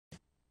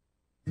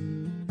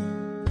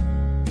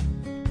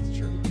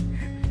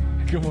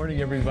Good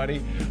morning,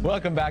 everybody.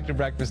 Welcome back to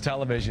Breakfast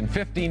Television.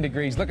 15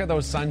 degrees. Look at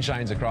those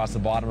sunshines across the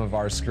bottom of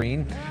our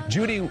screen.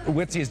 Judy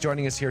Wiltse is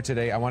joining us here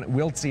today.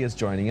 Wiltse is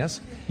joining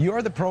us.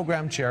 You're the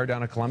program chair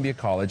down at Columbia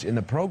College in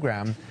the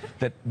program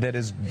that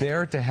is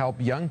there to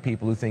help young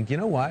people who think, you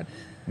know what,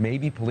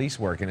 maybe police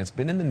work. And it's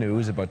been in the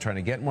news about trying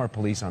to get more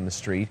police on the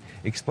street.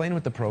 Explain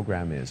what the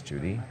program is,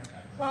 Judy.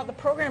 Well, the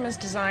program is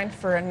designed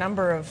for a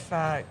number of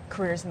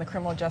careers in the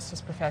criminal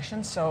justice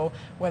profession. So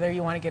whether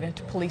you want to get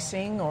into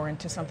policing or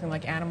into something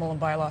like animal and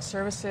bylaw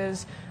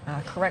services,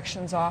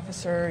 corrections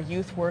officer,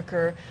 youth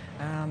worker,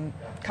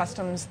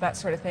 customs, that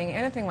sort of thing,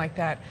 anything like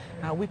that,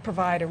 we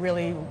provide a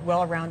really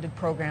well-rounded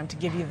program to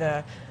give you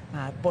the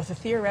both the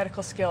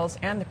theoretical skills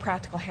and the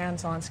practical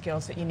hands-on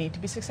skills that you need to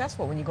be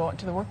successful when you go out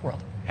into the work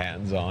world.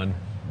 Hands-on.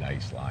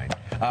 Nice line.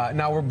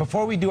 Now,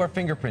 before we do our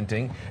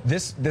fingerprinting,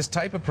 this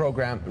type of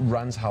program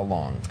runs how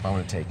long, if I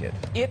want to take it?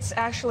 It's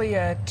actually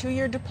a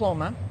 2-year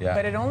diploma,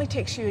 but it only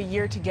takes you a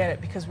year to get it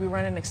because we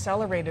run an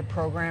accelerated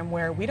program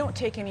where we don't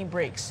take any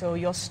breaks. So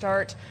you'll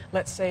start,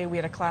 let's say we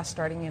had a class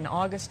starting in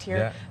August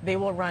here, they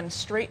will run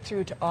straight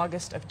through to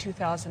August of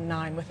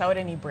 2009 without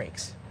any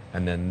breaks.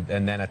 And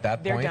then at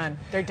that point?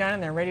 They're done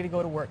and they're ready to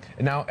go to work.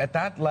 Now, at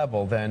that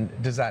level, then,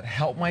 does that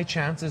help my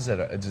chances?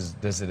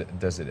 Does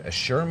it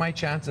assure my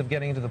chance of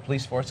getting into the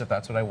police force if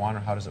that's what I want, or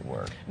how does it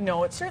work?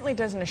 No, it certainly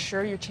doesn't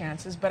assure your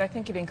chances, but I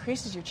think it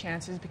increases your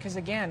chances because,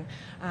 again,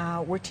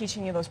 we're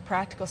teaching you those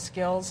practical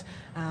skills.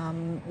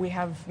 We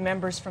have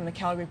members from the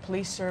Calgary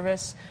Police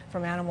Service,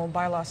 from Animal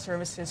Bylaw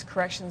Services,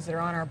 Corrections that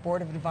are on our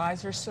board of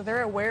advisors, so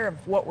they're aware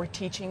of what we're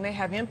teaching. They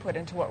have input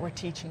into what we're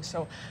teaching.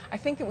 So I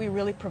think that we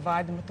really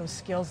provide them with those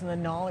skills and the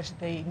knowledge that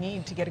they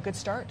need to get a good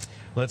start.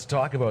 Let's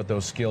talk about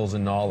those skills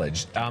and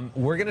knowledge.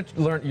 We're going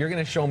to learn. You're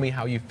going to show me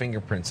how you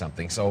fingerprint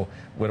something. So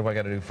what do I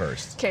got to do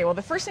first? Okay. Well,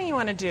 the first thing you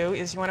want to do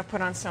is you want to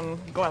put on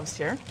some gloves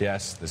here.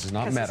 Yes. This is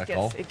not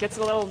medical. It gets a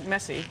little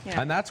messy.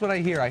 Yeah. And that's what I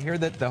hear. I hear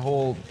that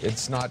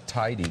it's not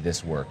tidy,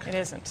 this work. It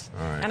isn't.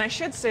 All right. And I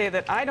should say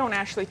that I don't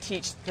actually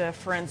teach the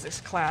forensics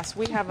class.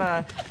 We have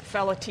a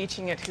fellow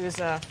teaching it who's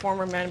a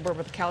former member of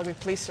the Calgary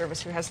Police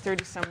Service who has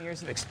 30-some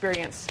years of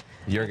experience.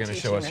 You're going to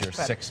show us your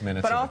 6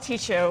 minutes. But I'll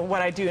teach you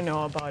what I do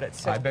know about it.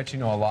 So. I bet you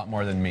know a lot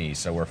more than me,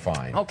 so we're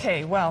fine.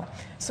 Okay, well,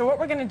 so what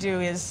we're going to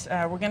do is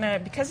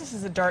because this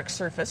is a dark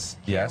surface,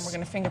 and we're going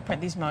to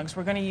fingerprint these mugs,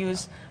 we're going to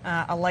use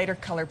a lighter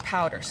colored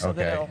powder so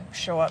that it'll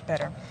show up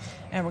better.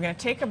 And we're going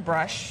to take a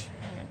brush.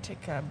 I'm going to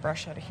take a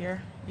brush out of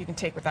here. You can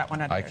take with that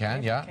one out of there. I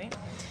can, yeah.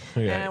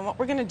 Okay. And what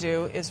we're going to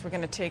do is we're going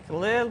to take a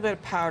little bit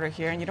of powder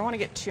here, and you don't want to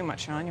get too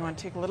much on. You want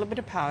to take a little bit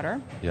of powder.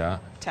 Yeah.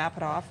 Tap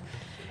it off.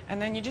 And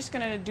then you're just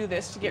going to do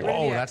this to get rid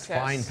of the excess. Oh,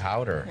 that's fine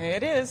powder.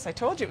 It is. I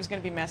told you it was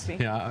going to be messy.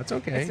 Yeah, that's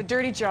okay. It's a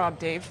dirty job,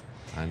 Dave.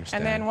 I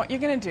understand. And then what you're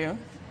going to do,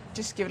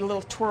 just give it a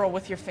little twirl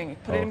with your finger.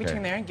 Put it in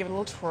between there and give it a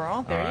little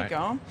twirl. There you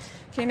go.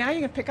 Okay, now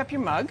you're going to pick up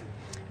your mug,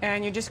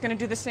 and you're just going to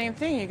do the same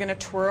thing. You're going to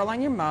twirl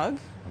on your mug.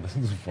 This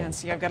is fun. And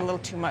see, I've got a little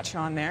too much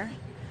on there.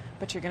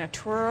 But you're going to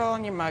twirl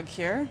on your mug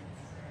here.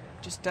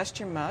 Just dust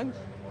your mug.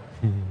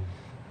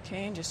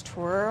 Okay, and just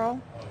twirl.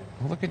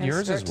 Oh, look at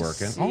yours is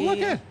working. Oh, look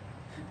at.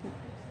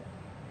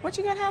 What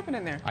you got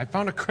happening there? I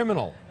found a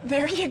criminal.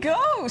 There you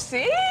go.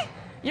 See?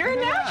 You're a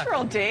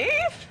natural,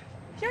 Dave.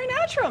 You're a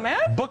natural,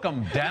 man. Book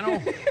 'em,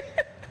 Dano.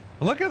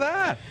 Look at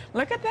that.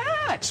 Look at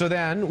that. So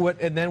then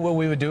what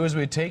we would do is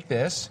we'd take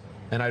this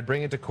and I'd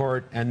bring it to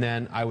court, and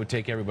then I would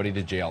take everybody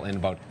to jail in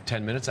about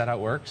 10 minutes. Is that how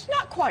it works?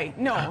 Not quite,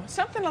 no.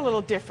 Something a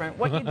little different.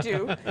 What you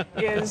do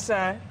is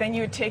then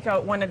you would take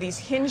out one of these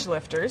hinge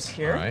lifters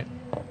here. All right.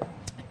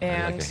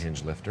 And I like a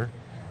hinge lifter.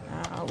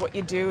 What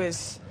you do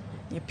is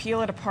you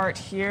peel it apart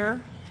here,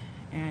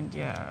 and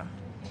get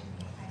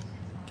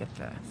it's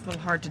a little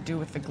hard to do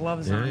with the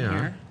gloves on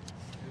here.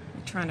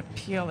 You're trying to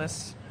peel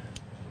this.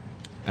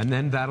 And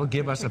then that'll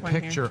give us a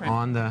picture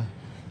on the...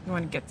 You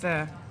want to get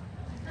the...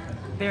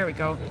 There we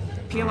go.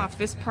 Peel off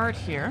this part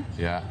here.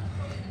 Yeah.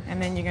 And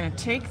then you're going to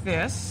take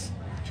this.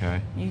 Okay.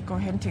 You go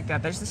ahead and take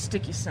that. There's the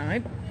sticky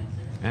side.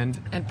 And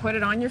put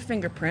it on your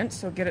fingerprint,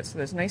 so get it so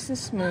it's nice and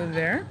smooth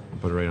there.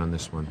 Put it right on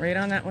this one. Right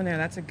on that one there.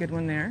 That's a good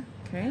one there.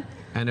 Okay.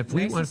 And if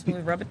we want to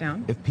rub it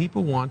down. If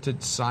people want to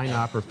sign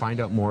up or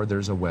find out more,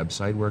 there's a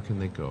website. Where can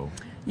they go?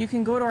 You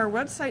can go to our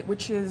website,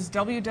 which is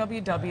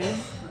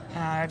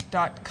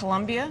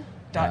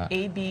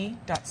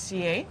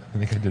www.columbia.ab.ca. I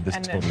think I did this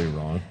totally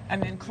wrong.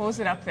 And then close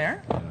it up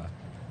there. Yeah.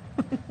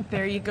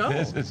 There you go.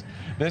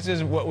 This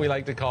is what we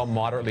like to call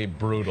moderately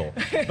brutal.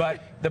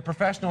 But the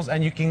professionals,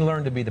 and you can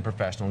learn to be the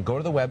professional. Go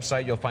to the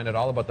website. You'll find out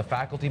all about the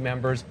faculty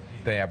members.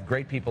 They have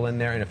great people in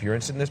there. And if you're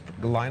interested in this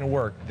line of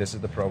work, this is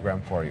the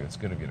program for you. It's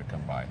good of you to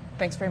come by.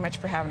 Thanks very much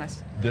for having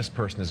us. This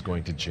person is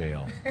going to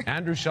jail.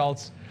 Andrew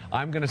Schultz,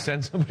 I'm going to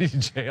send somebody to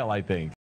jail, I think.